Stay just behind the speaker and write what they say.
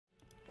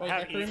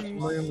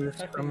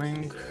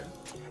Coming.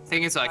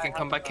 Thing is, I can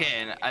come back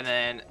in, and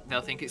then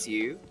they'll think it's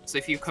you. So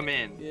if you come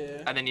in,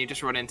 and then you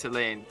just run into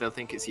lane, they'll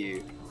think it's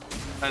you.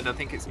 They'll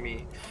think it's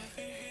me,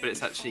 but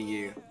it's actually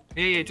you.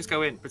 Yeah, just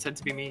go in, pretend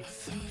to be me.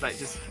 Like,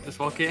 just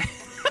walk in.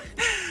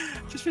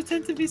 Just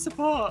pretend to be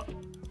support.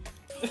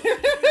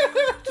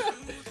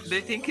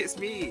 They think it's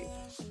me.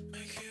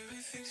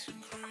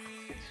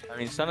 I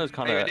mean, Sun is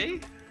kind of.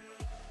 Ready?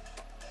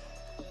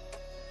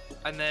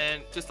 And then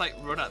just like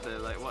run at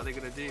them. Like, what are they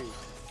gonna do?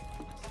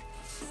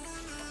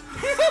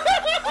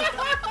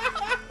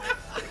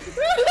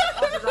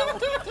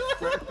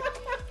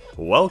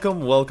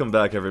 Welcome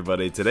back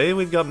everybody. Today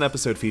we've got an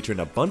episode featuring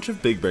a bunch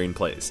of big brain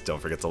plays. Don't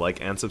forget to like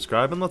and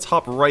subscribe, and let's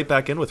hop right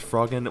back in with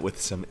Froggen with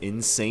some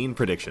insane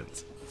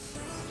predictions.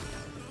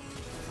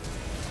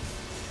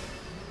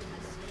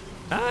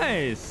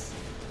 Nice!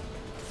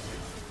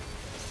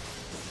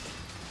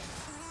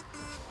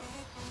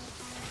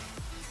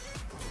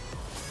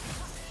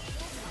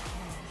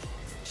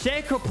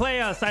 Shaco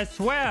players, I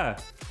swear!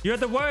 You're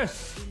the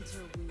worst!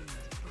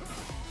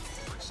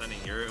 Sending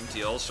your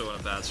MT also in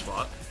a bad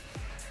spot.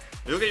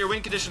 You'll get your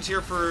win conditions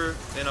here for,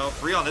 you know,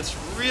 Rion. It's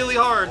really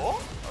hard.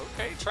 Oh,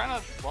 okay, trying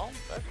to, well,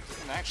 that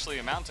didn't actually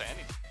amount to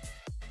anything.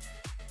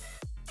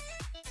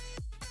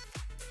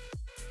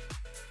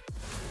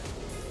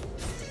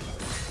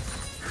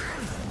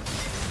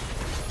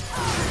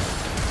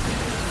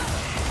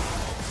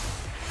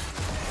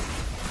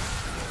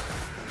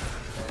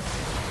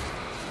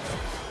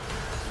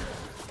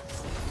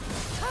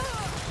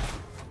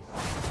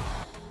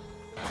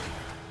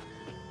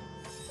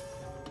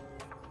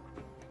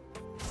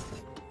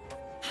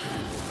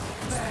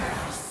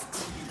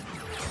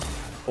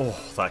 Oh,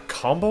 that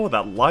combo,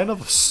 that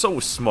lineup, so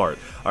smart.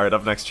 Alright,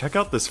 up next, check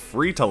out this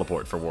free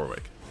teleport for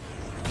Warwick.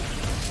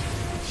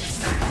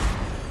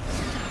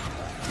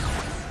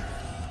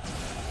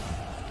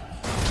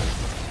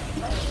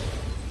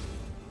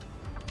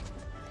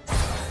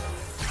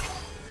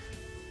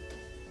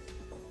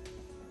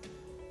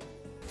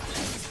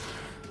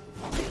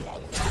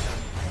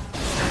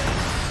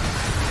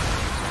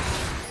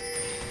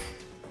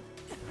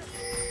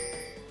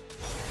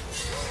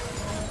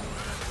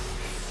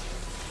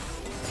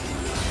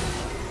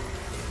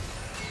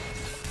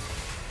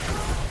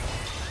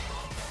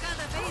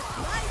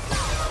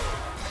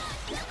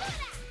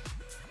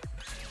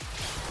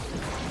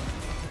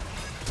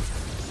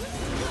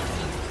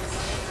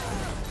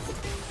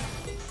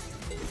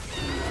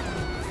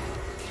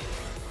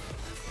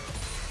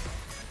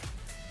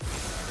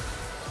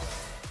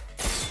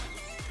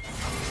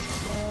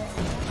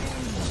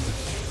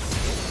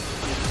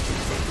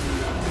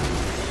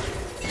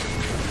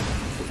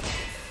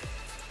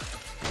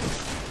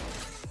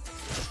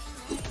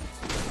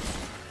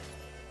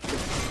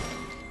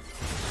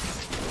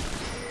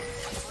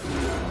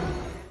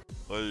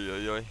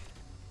 Oi.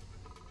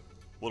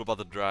 What about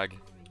the drag?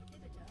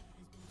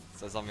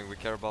 Is that something we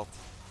care about?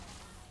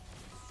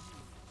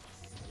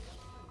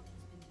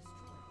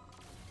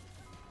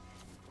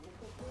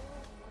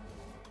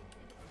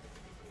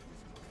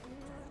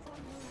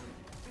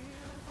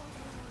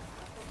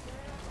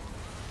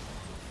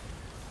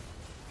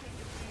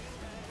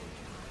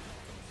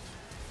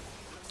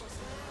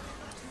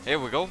 Here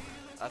we go.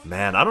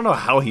 Man, I don't know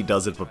how he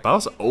does it, but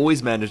Baus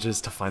always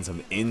manages to find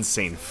some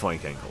insane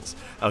flank angles.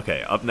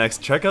 Okay, up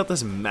next, check out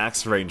this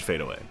max range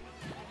fadeaway.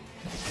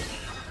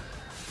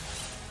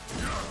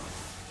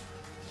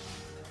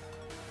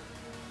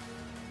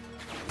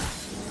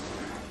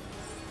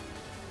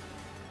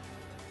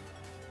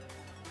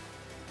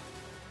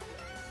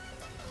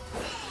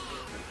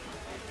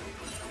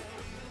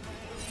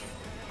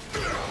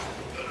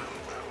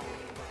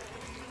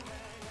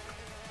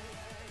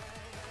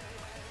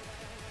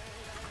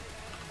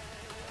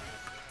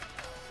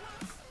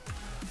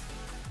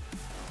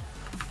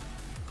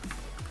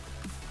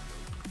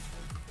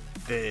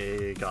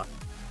 They got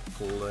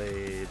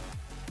played.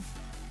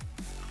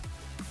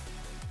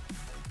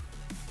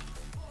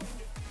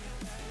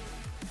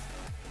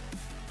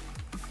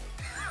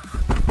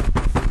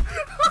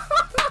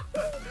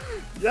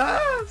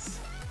 Yes!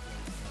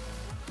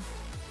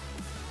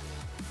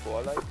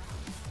 Vorleit.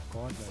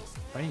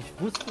 Ich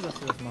wusste, dass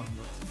du das machen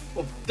wirst.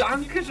 Oh,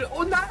 danke schön.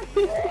 Oh nein!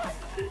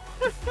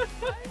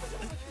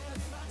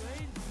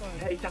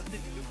 Hey, ich dachte...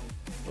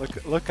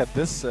 Look at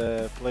this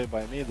play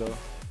by me though.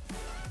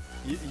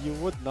 You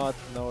would not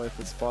know if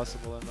it's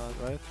possible or not,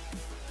 right?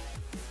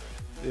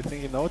 Do you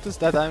think he noticed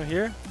that I'm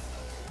here?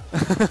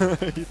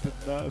 He did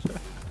not.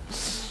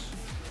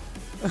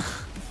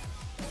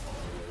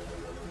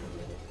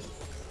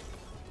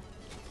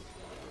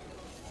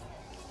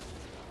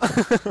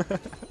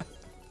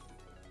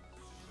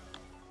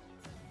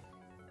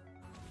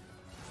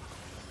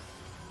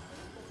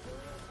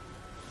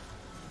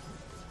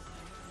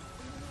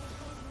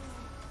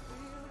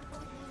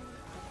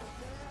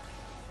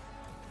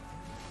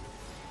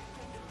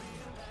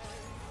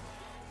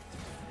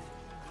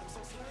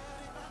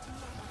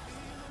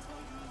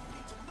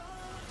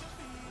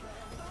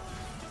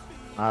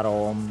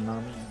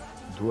 Madonna,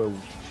 2 ulti.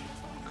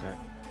 Ok.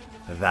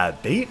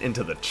 That bait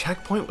into the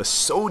checkpoint was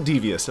so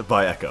devious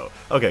by Echo.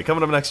 Okay,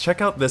 coming up next,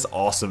 check out this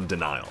awesome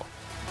denial.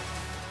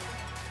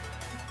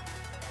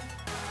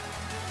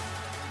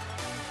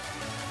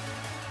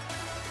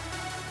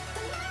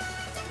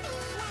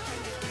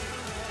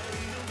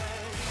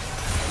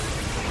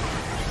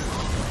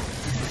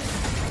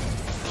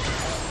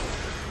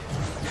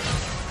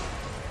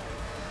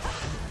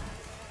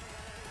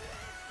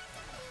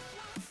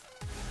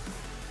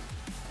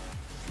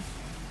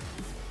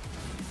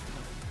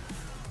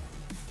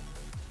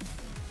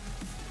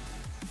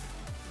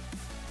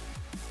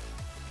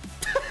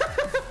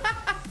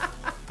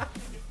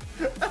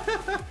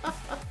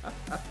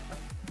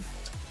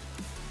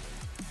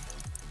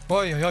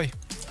 Oi, oi, oi.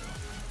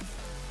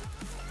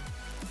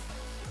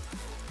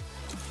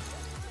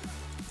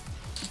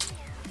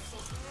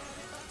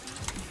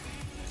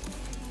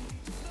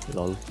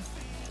 Lol.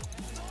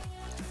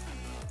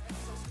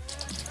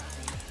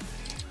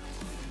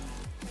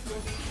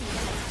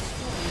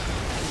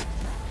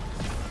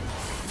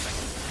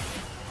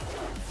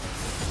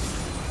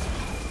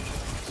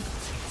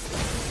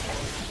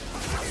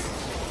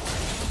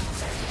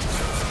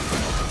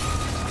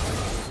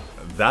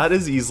 That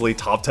is easily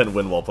top 10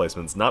 win wall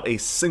placements. Not a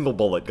single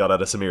bullet got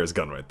out of Samir's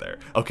gun right there.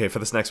 Okay, for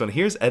this next one,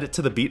 here's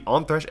EditToBeat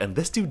on Thresh, and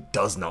this dude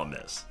does not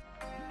miss.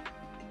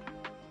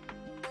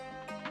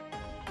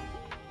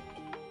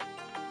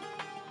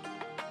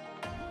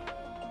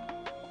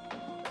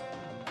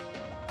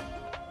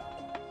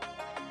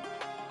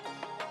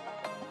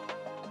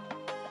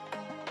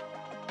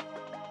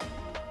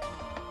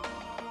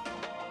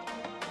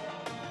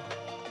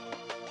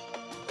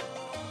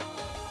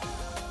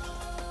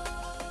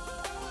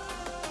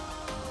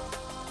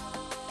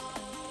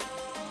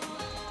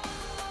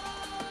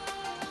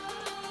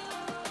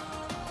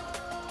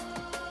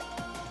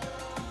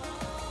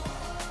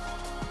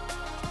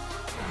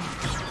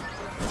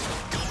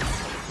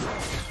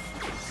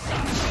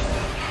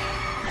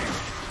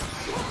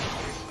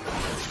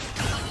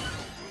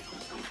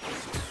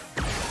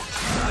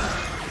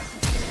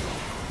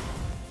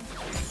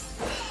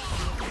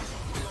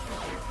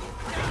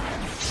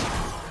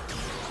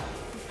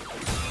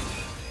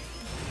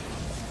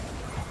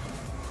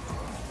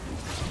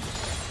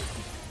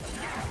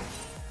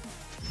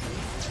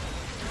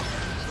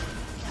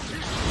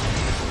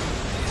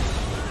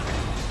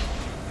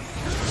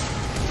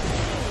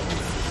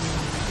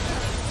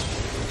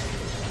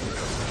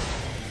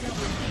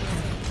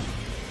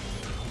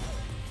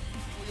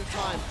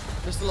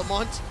 Mr.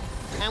 Lamont,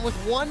 and with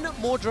one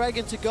more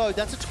dragon to go,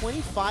 that's a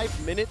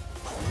 25-minute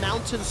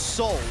Mountain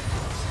Soul.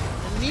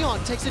 And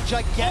Neon takes a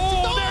gigantic...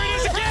 Oh, there it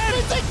is again!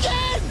 It's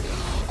again!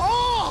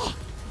 Oh!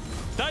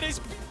 That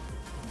is...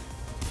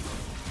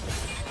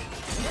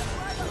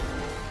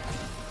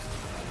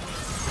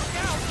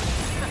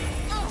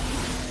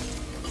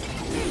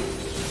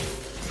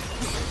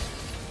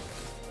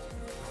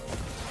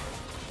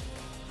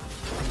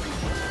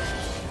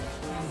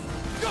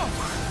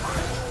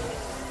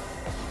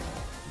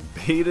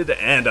 Baited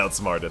and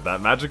outsmarted.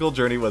 That magical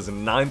journey was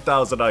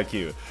 9,000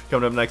 IQ.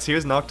 Coming up next,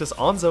 here's Nocktus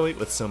on Zoe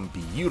with some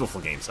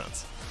beautiful game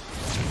sense.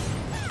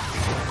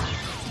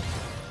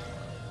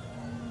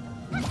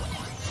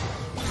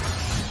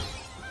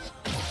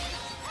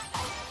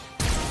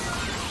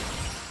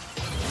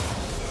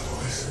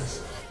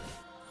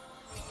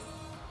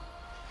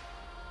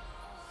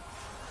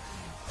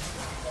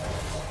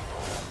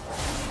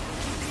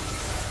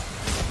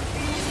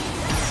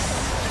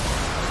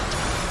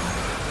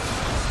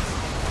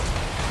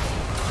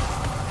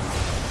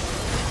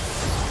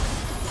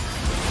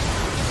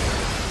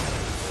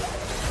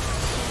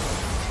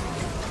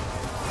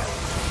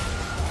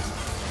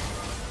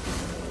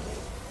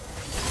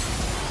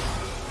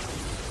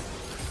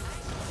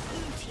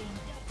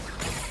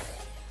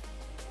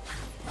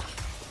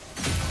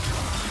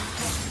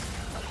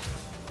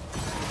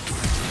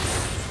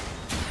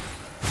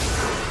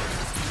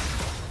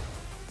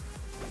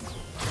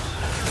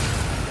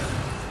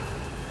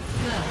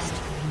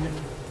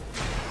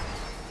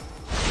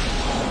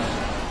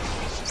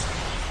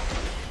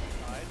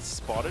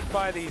 Spotted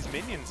by these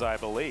minions, I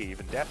believe,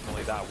 and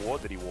definitely that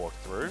ward that he walked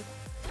through.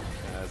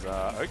 As,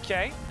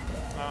 okay.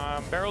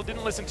 Beryl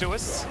didn't listen to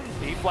us.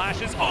 He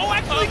flashes. Oh,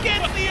 actually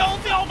gets the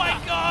ulti! Oh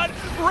my god!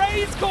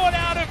 Ray's caught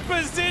out of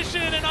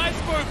position, and I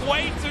spoke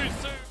way too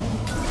soon.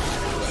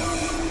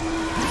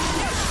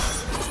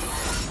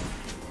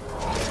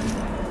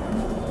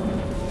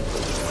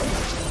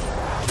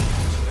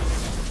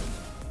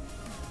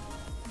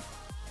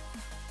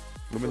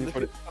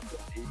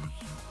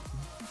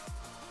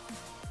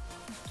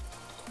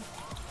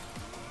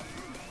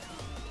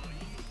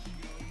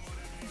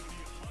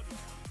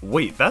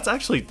 Wait, that's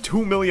actually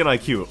 2 million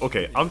IQ.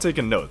 Okay, I'm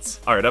taking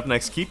notes. Alright, up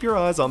next, keep your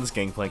eyes on this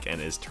gangplank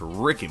and his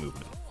tricky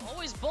movement.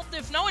 Always both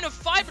diff now in a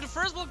fight, but the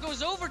first ball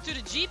goes over to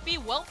the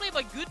GP. Well played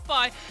by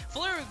Goodbye.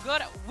 Flurry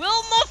got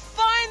Wilma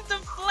find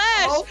the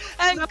flash,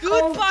 and no.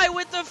 Goodbye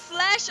with the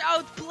flash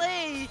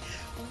outplay.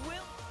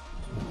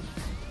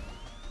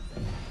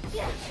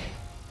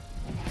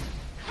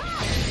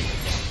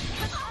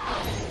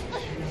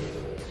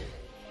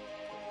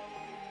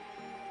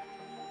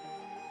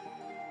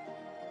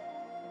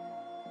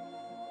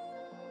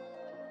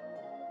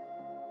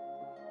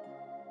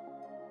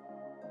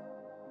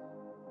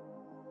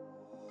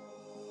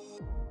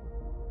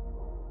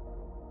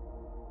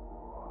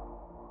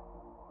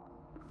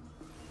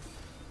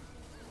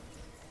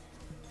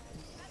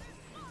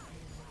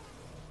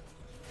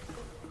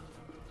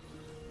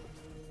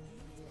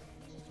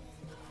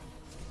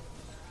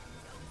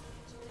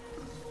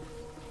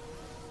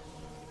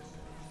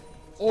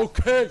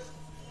 Okay.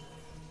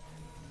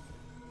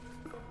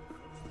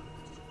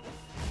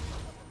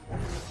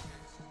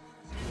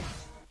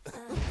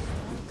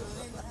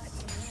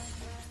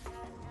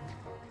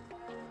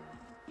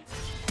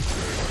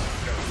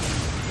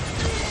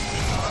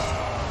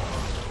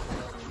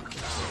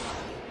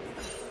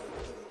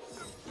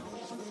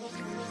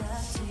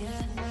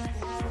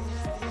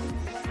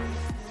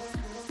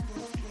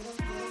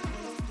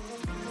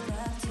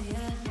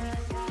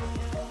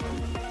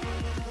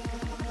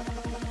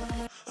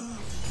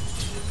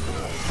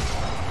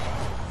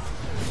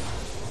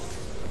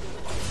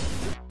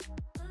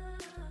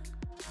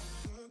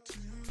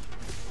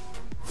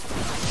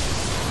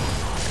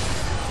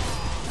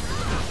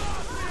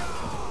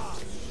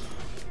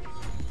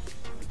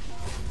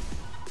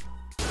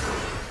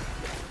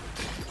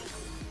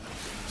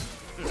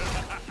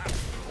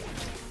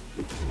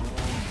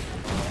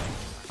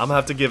 I'm gonna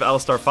have to give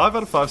Alistar 5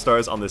 out of 5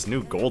 stars on this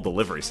new gold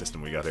delivery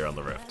system we got here on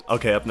the Rift.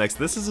 Okay, up next,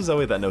 this is a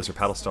Zoe that knows her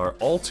paddle star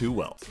all too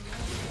well.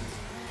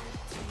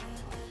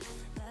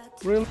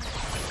 Really?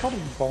 How do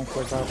you bonk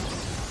like that?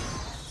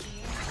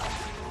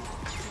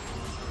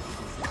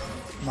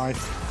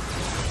 Nice.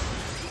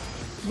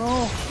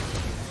 No.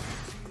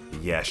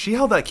 Yeah, she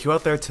held that Q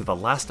out there to the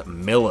last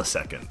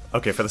millisecond.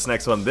 Okay, for this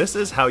next one, this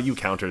is how you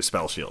counter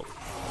Spell Shield.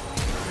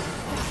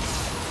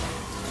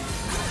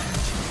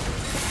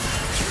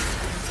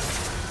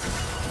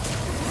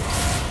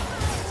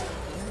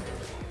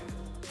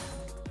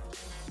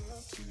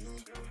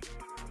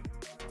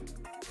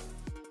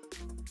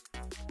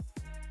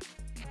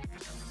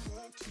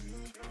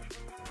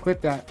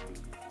 Quit that.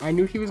 I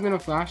knew he was gonna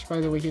flash by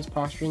the way he was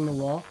posturing the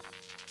wall,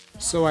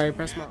 so I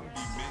pressed my...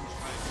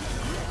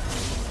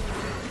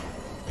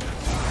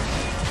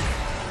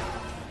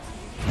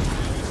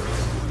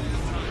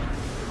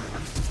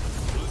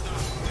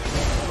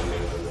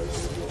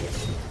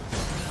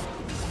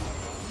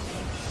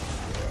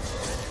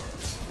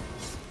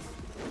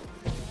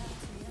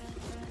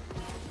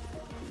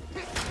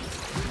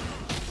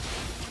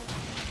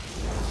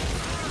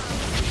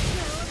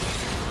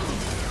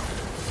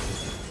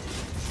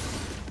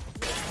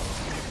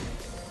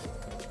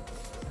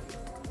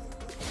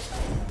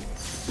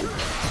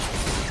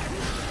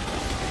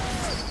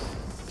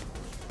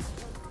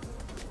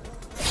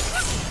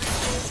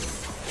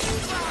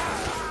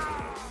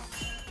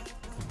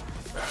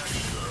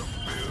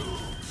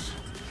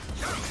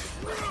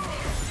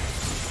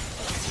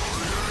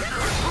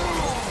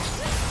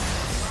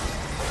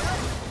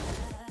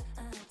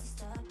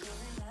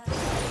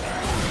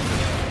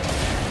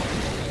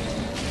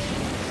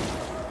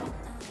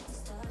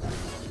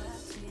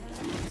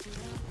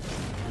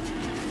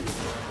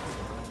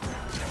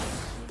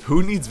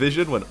 Who needs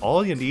vision when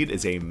all you need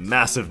is a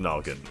massive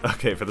noggin?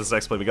 Okay, for this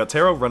next play, we got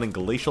Taro running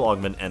Glacial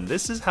Augment, and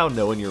this is how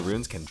knowing your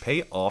runes can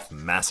pay off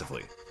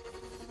massively.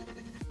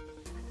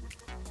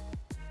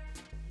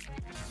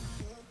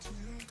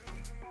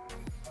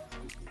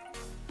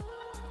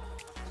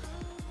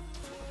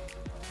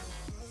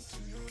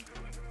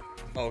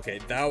 Okay,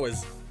 that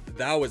was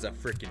a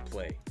freaking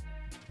play.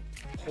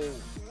 Holy.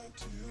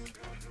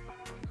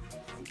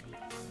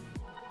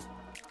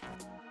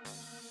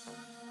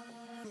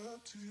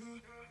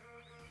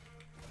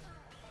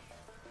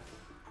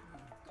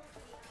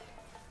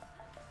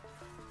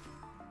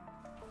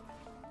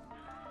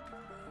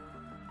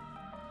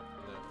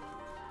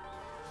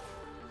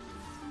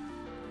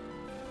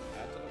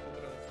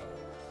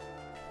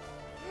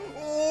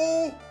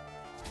 Oh!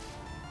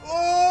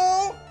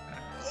 Oh!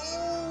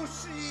 Oh,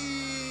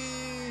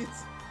 shit!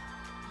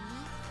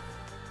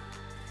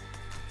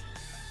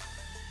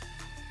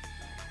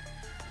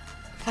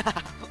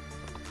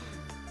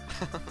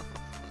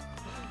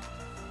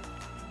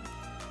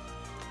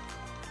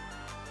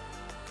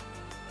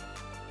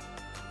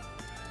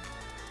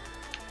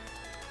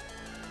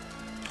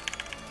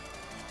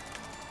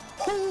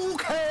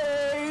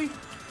 Okay!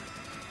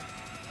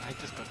 I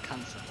just got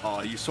cancer.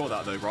 Oh, you saw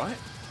that though, right?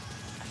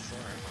 I saw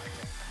it.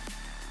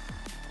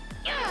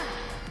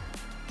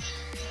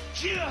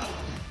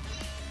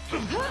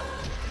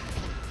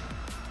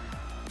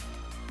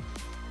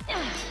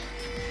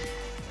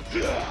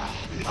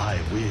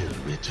 I will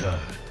return.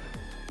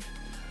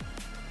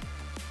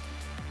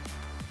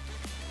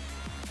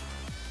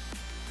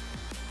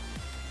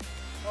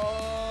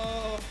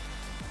 Oh.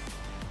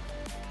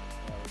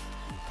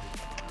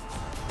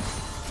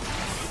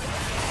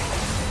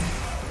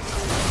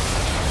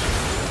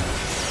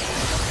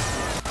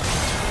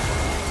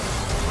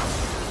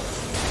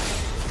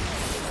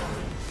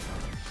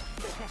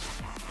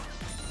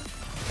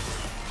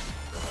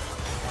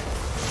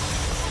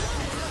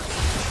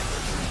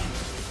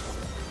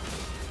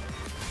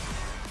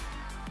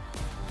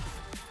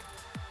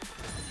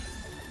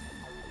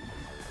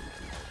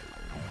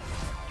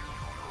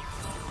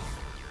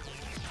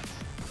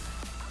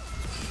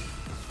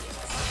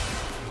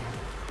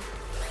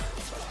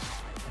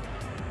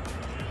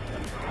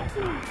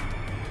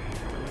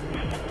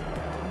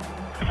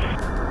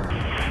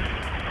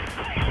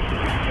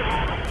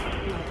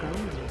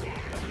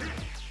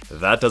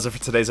 that does it for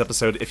today's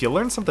episode. If you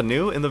learned something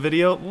new in the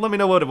video, let me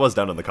know what it was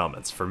down in the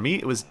comments. For me,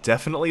 it was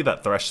definitely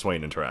that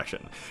Thresh-Swain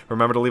interaction.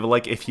 Remember to leave a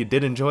like if you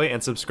did enjoy,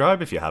 and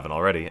subscribe if you haven't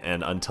already.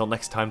 And until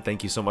next time,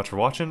 thank you so much for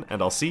watching,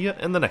 and I'll see you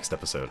in the next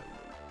episode.